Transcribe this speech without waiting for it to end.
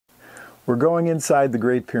We're going inside the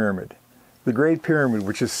Great Pyramid. The Great Pyramid,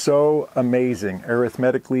 which is so amazing,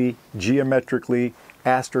 arithmetically, geometrically,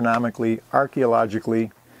 astronomically,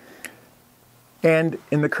 archaeologically, and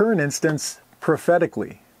in the current instance,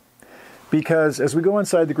 prophetically. Because as we go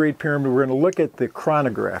inside the Great Pyramid, we're going to look at the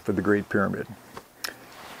chronograph of the Great Pyramid,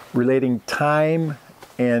 relating time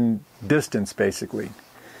and distance, basically.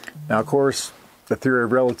 Now, of course, the theory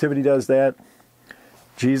of relativity does that.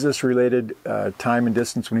 Jesus related time and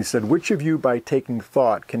distance when he said, "Which of you, by taking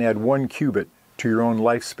thought, can add 1 cubit to your own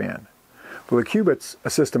lifespan?" Well, a cubit's a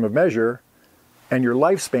system of measure, and your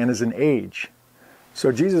lifespan is an age.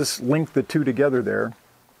 So Jesus linked the two together there.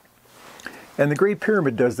 And the Great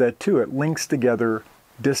Pyramid does that too. It links together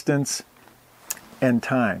distance and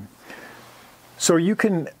time. So you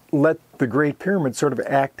can let the Great Pyramid sort of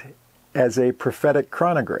act as a prophetic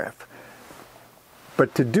chronograph.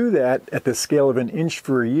 But to do that at the scale of an inch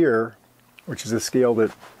for a year, which is a scale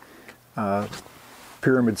that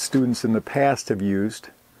pyramid students in the past have used,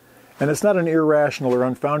 and it's not an irrational or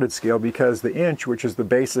unfounded scale because the inch, which is the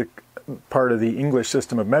basic part of the English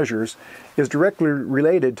system of measures, is directly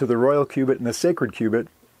related to the royal cubit and the sacred cubit,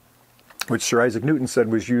 which Sir Isaac Newton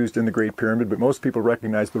said was used in the Great Pyramid, but most people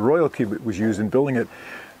recognize the royal cubit was used in building it.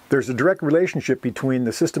 There's a direct relationship between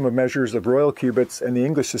the system of measures of royal cubits and the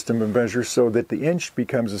English system of measures, so that the inch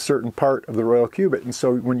becomes a certain part of the royal cubit. And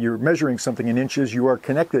so when you're measuring something in inches, you are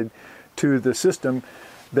connected to the system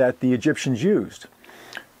that the Egyptians used.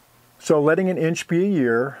 So letting an inch be a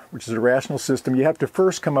year, which is a rational system, you have to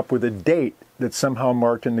first come up with a date that's somehow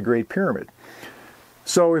marked in the Great Pyramid.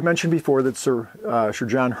 So we've mentioned before that Sir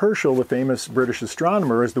John Herschel, the famous British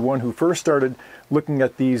astronomer, is the one who first started looking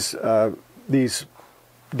at these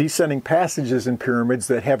descending passages in pyramids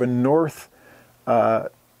that have a north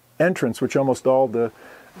entrance, which almost all the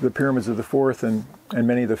pyramids of the 4th and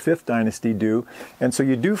many of the 5th dynasty do. And so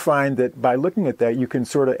you do find that by looking at that, you can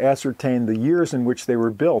sort of ascertain the years in which they were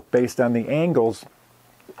built based on the angles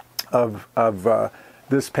of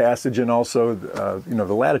this passage and also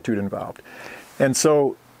the latitude involved. And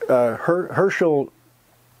so Herschel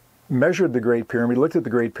measured the Great Pyramid, looked at the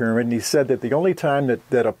Great Pyramid, and he said that the only time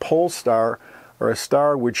that a pole star or a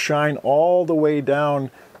star would shine all the way down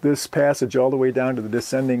this passage, all the way down to the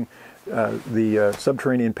descending, the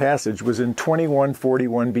subterranean passage, was in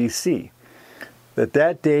 2141 BC.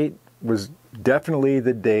 That date was definitely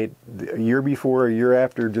the date. A year before, a year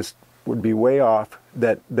after, just would be way off.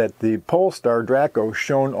 That the pole star Draco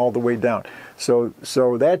shone all the way down. So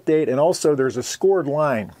that date, and also there's a scored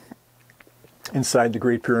line inside the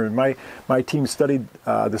Great Pyramid. My team studied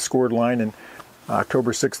the scored line in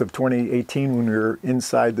October 6th of 2018 when we were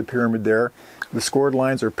inside the pyramid there. The scored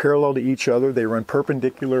lines are parallel to each other. They run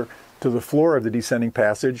perpendicular to the floor of the descending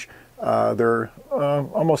passage. They're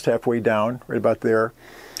almost halfway down, right about there.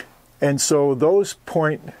 And so those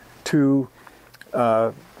point to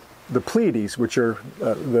the Pleiades, which are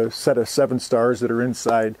the set of 7 stars that are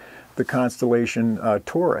inside the constellation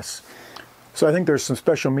Taurus. So I think there's some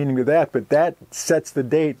special meaning to that, but that sets the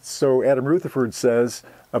date, so Adam Rutherford says,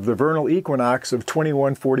 of the vernal equinox of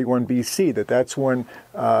 2141 BC, that's when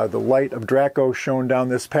the light of Draco shone down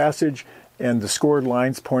this passage and the scored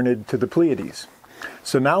lines pointed to the Pleiades.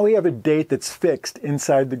 So now we have a date that's fixed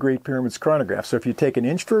inside the Great Pyramid's chronograph. So if you take an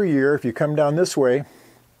inch for a year, if you come down this way,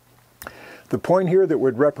 the point here that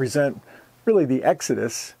would represent really the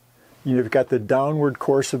Exodus, you've got the downward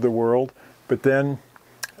course of the world, but then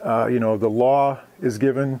the law is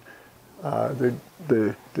given,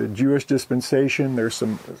 the Jewish dispensation. There's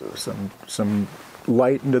some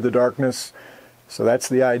light into the darkness. So that's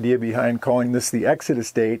the idea behind calling this the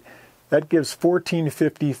Exodus date. That gives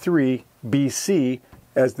 1453 BC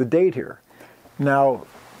as the date here. Now,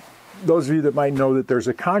 those of you that might know that there's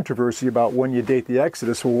a controversy about when you date the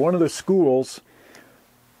Exodus, well, one of the schools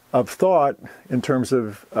of thought in terms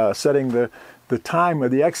of setting the time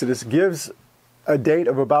of the Exodus gives a date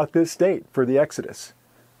of about this date for the Exodus.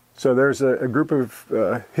 So there's a group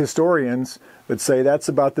of historians that say that's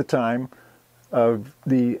about the time of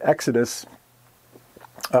the Exodus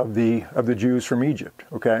of the Jews from Egypt.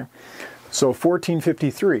 Okay, so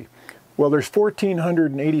 1453. Well, there's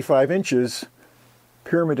 1,485 inches,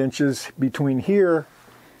 pyramid inches, between here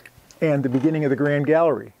and the beginning of the Grand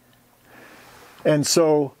Gallery, and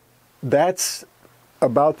so that's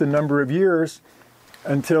about the number of years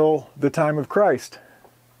until the time of Christ.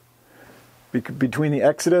 Between the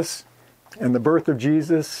Exodus and the birth of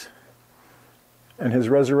Jesus and his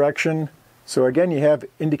resurrection. So again, you have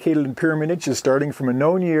indicated in pyramid inches starting from a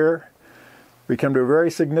known year. We come to a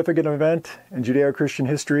very significant event in Judeo-Christian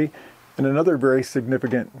history and another very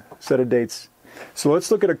significant set of dates. So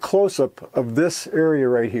let's look at a close-up of this area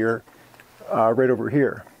right here right over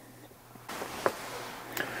here.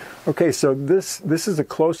 Okay, so this is a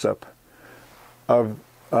close-up of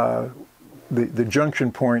the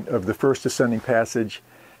junction point of the first ascending passage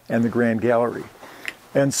and the Grand Gallery.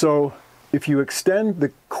 And so if you extend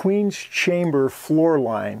the Queen's Chamber floor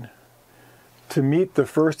line to meet the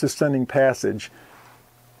first ascending passage,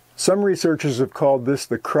 some researchers have called this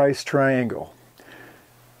the Christ Triangle,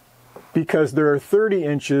 because there are 30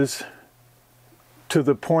 inches to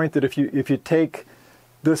the point that if you take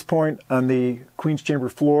this point on the Queen's Chamber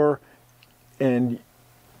floor and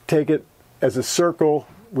take it as a circle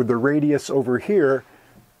with the radius over here,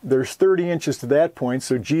 there's 30 inches to that point.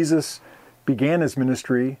 So Jesus began his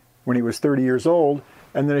ministry when he was 30 years old.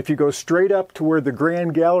 And then if you go straight up to where the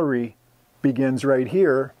Grand Gallery begins right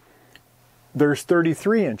here, there's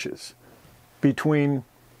 33 inches between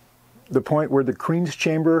the point where the Queen's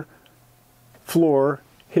Chamber floor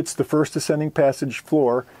hits the first ascending passage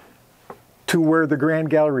floor to where the Grand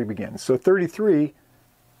Gallery begins. So 33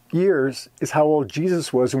 years is how old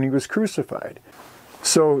Jesus was when he was crucified.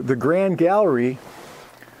 So the Grand Gallery,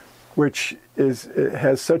 which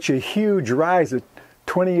has such a huge rise, a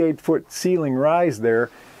 28-foot ceiling rise there,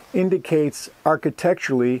 indicates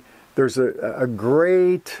architecturally there's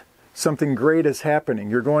something great is happening.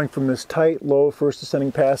 You're going from this tight, low first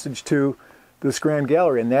ascending passage to this Grand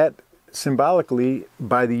Gallery, and that symbolically,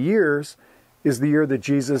 by the years, is the year that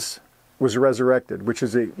Jesus was resurrected, which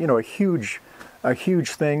is a huge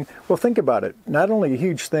thing. Well, think about it. Not only a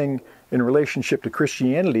huge thing in relationship to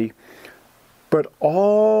Christianity, but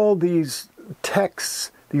all these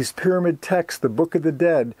texts, these pyramid texts, the Book of the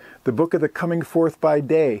Dead, the Book of the Coming Forth by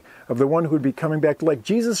Day, of the one who would be coming back to life.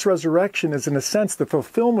 Jesus' resurrection is, in a sense, the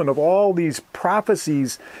fulfillment of all these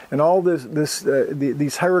prophecies and all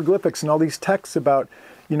these hieroglyphics and all these texts about,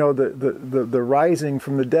 the rising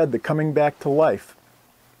from the dead, the coming back to life.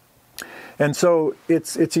 And so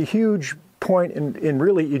it's a huge point in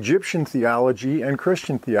really Egyptian theology and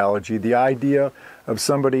Christian theology, the idea of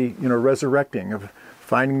somebody, resurrecting, of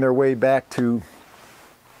finding their way back to,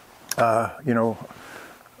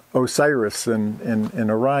 Osiris and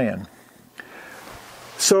Orion.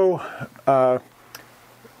 So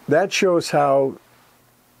that shows how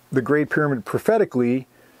the Great Pyramid prophetically,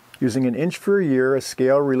 using an inch for a year, a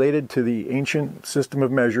scale related to the ancient system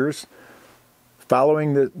of measures,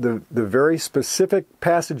 following the very specific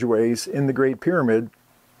passageways in the Great Pyramid,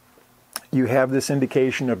 you have this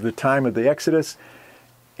indication of the time of the Exodus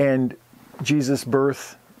and Jesus'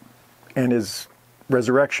 birth and his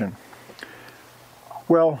resurrection.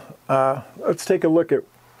 Well, let's take a look at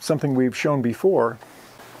something we've shown before.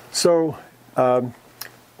 So,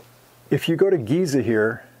 if you go to Giza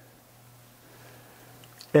here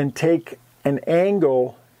and take an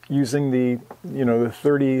angle using the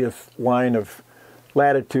 30th line of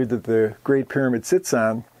latitude that the Great Pyramid sits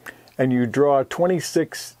on, and you draw a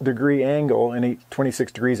 26-degree angle in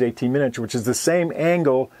 26 degrees 18 minutes, which is the same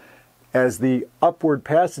angle as the upward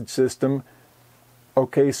passage system.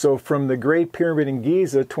 Okay, so from the Great Pyramid in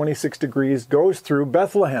Giza, 26 degrees goes through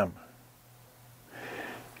Bethlehem.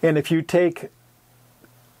 And if you take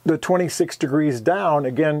the 26 degrees down,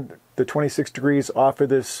 again, the 26 degrees off of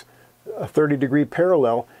this 30-degree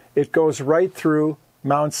parallel, it goes right through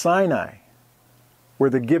Mount Sinai, where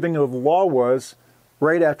the giving of the law was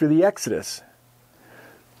right after the Exodus.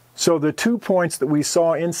 So the 2 points that we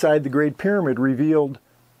saw inside the Great Pyramid revealed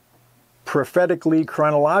prophetically,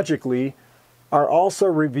 chronologically, are also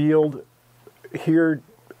revealed here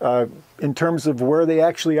in terms of where they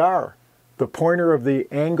actually are. The pointer of the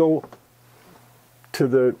angle to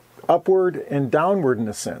the upward and downward, in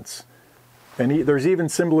a sense. And there's even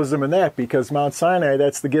symbolism in that, because Mount Sinai,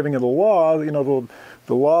 that's the giving of the law.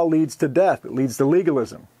 The law leads to death. It leads to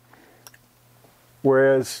legalism.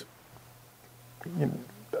 Whereas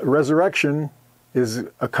resurrection is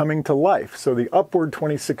a coming to life. So the upward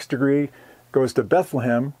 26 degree goes to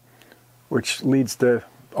Bethlehem, which leads to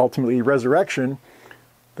ultimately resurrection.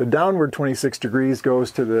 The downward 26 degrees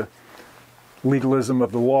goes to the legalism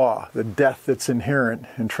of the law, the death that's inherent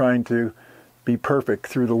in trying to be perfect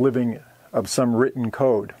through the living of some written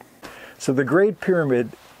code. So the Great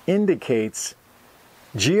Pyramid indicates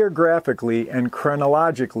geographically and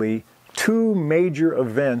chronologically two major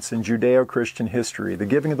events in Judeo-Christian history: the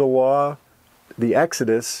giving of the law, the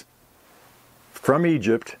Exodus from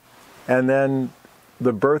Egypt, and then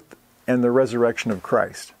the birth and the resurrection of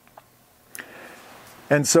Christ.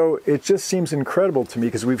 And so it just seems incredible to me,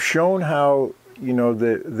 because we've shown how,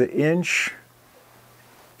 the inch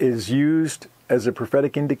is used as a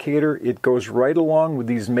prophetic indicator. It goes right along with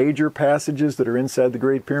these major passages that are inside the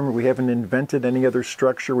Great Pyramid. We haven't invented any other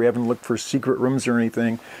structure. We haven't looked for secret rooms or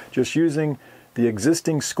anything. Just using the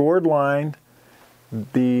existing scored line,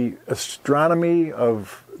 the astronomy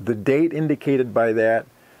of the date indicated by that,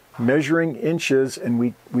 measuring inches, and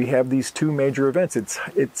we have these two major events.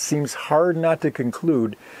 It seems hard not to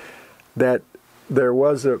conclude that there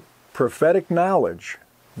was a prophetic knowledge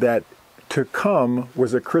that to come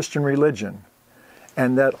was a Christian religion,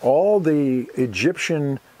 and that all the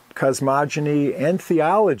Egyptian cosmogony and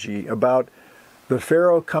theology about the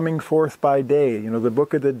Pharaoh coming forth by day, the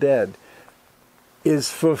Book of the Dead, is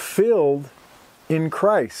fulfilled in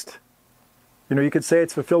Christ. You could say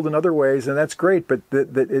it's fulfilled in other ways, and that's great, but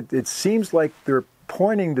it seems like they're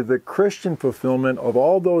pointing to the Christian fulfillment of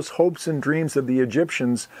all those hopes and dreams of the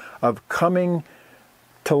Egyptians of coming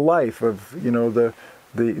to life, of the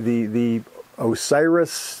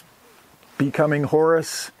Osiris becoming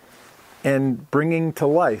Horus and bringing to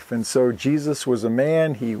life. And so Jesus was a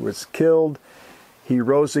man, he was killed, he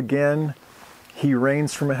rose again, he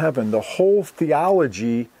reigns from heaven. The whole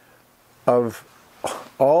theology of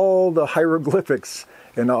all the hieroglyphics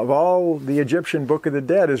and of all the Egyptian Book of the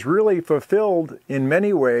Dead is really fulfilled in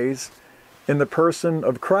many ways in the person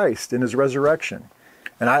of Christ, in his resurrection.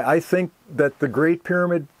 And I think that the Great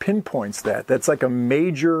Pyramid pinpoints that. That's like a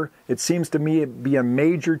major, it seems to me, be a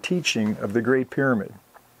major teaching of the Great Pyramid.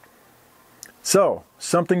 So,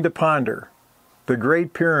 something to ponder. The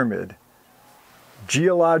Great Pyramid.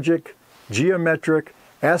 Geologic, geometric,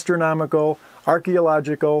 astronomical,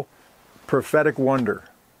 archaeological, prophetic wonder.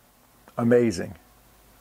 Amazing.